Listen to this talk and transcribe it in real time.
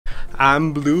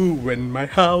I'm blue when my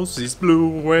house is blue,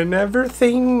 when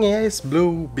everything is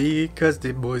blue, because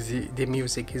the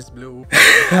music is blue.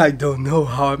 I don't know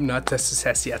how I'm not a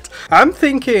success yet. I'm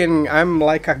thinking I'm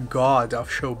like a god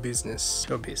of show business.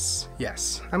 Showbiz.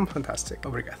 Yes, I'm fantastic.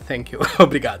 Obrigado. Thank you.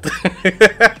 Obrigado.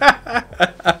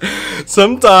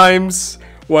 Sometimes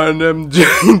when I'm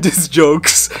doing these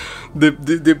jokes,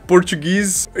 the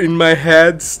Portuguese in my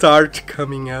head start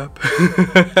coming up.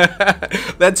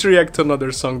 Let's react to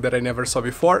another song that I never saw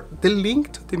before. The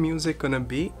link to the music gonna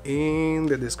be in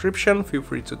the description. Feel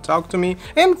free to talk to me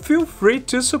and feel free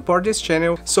to support this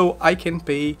channel so I can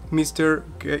pay Mr.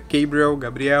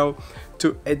 Gabriel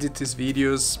to edit his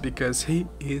videos, because he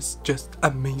is just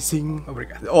amazing.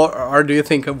 Or do you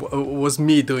think it was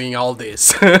me doing all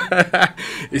this?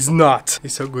 It's not.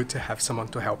 It's so good to have someone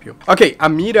to help you. Okay,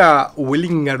 Amira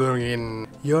Willighagen,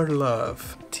 Your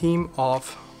Love, theme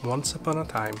of Once Upon a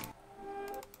Time.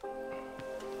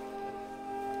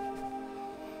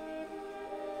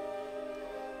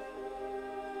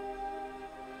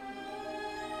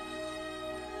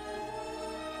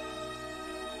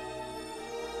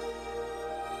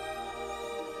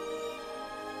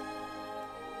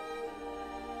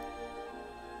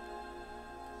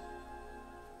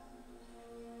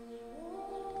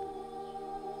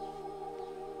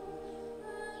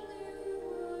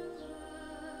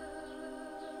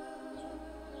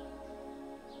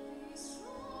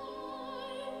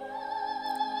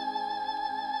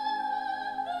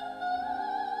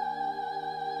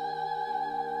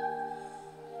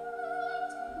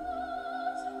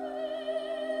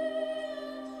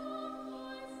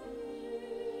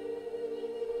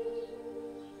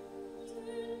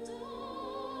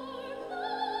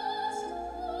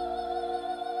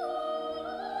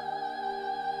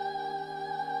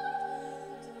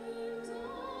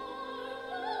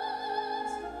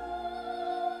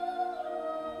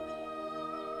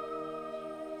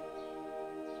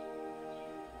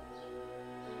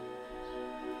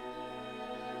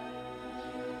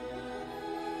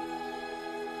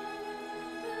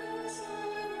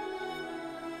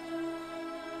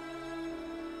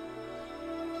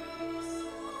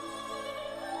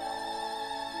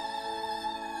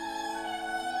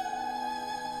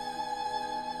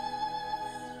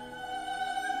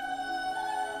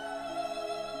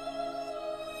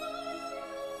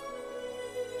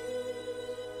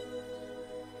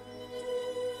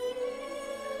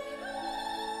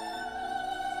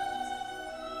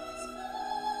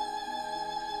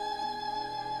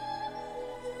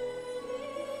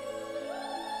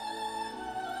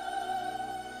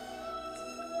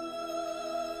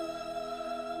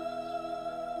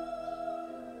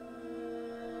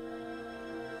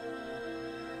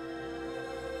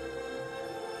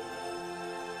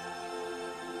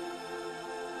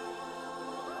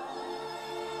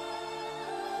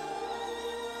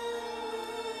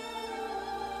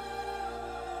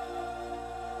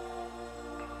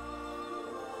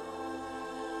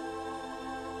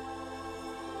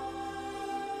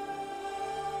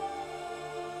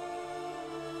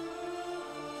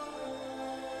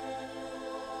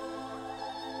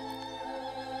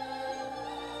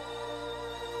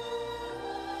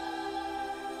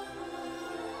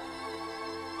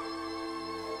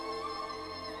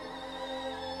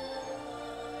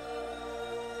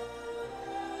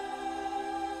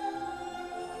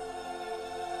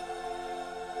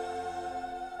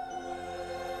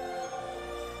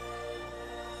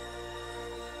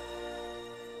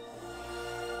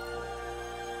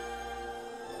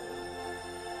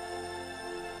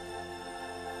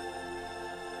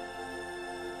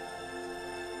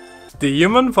 The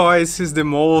human voice is the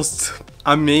most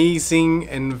amazing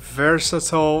and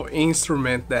versatile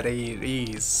instrument that it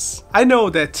is. I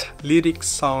know that lyric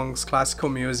songs, classical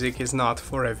music is not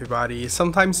for everybody.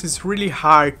 Sometimes it's really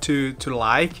hard to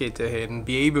like it and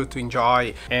be able to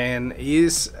enjoy, and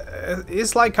is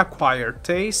like acquired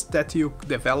taste that you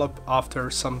develop after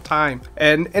some time.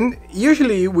 And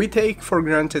usually we take for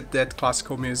granted that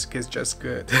classical music is just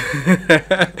good.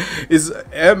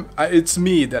 It's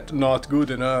me that not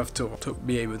good enough to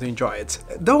be able to enjoy it.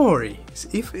 Don't worry.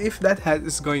 If that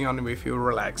is going on with you,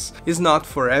 relax. It's not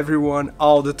for everyone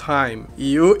all the time.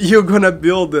 You're gonna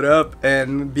build it up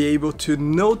and be able to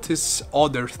notice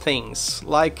other things.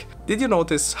 Like, did you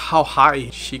notice how high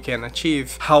she can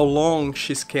achieve? How long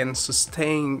she can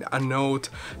sustain a note?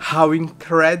 How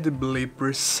incredibly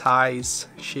precise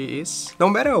she is? No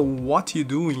matter what you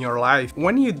do in your life,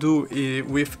 when you do it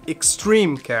with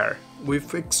extreme care,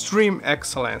 with extreme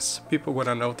excellence, people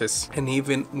gonna notice. And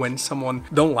even when someone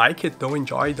don't like it, don't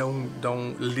enjoy,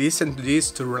 don't listen to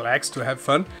this to relax, to have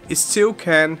fun, it still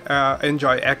can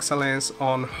enjoy excellence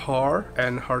on her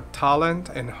and her talent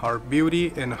and her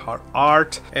beauty and her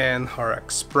art and her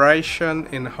expression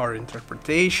and her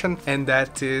interpretation, and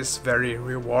that is very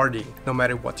rewarding. No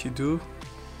matter what you do,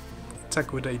 it's a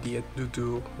good idea to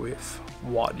do with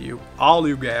what all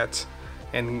you get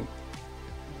and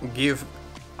give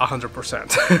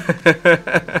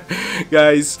 100%.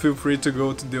 Guys, feel free to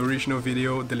go to the original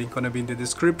video, the link gonna be in the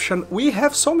description. We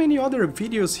have so many other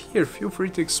videos here, feel free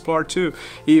to explore too.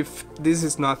 If this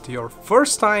is not your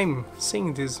first time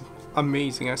seeing this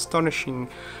amazing, astonishing,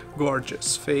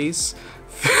 gorgeous face,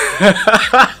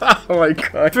 oh my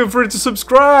god, feel free to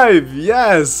subscribe.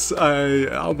 Yes, I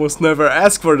almost never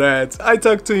ask for that. I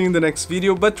talk to you in the next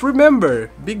video, but remember,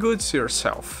 be good to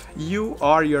yourself. You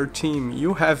are your team,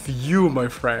 you have you, my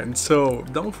friend, so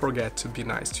don't forget to be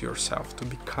nice to yourself, to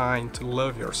be kind, to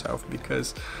love yourself,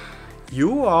 because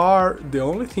you are the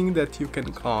only thing that you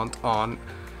can count on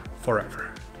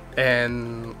forever.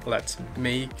 And let's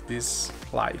make this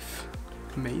life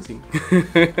amazing.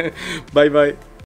 Bye bye.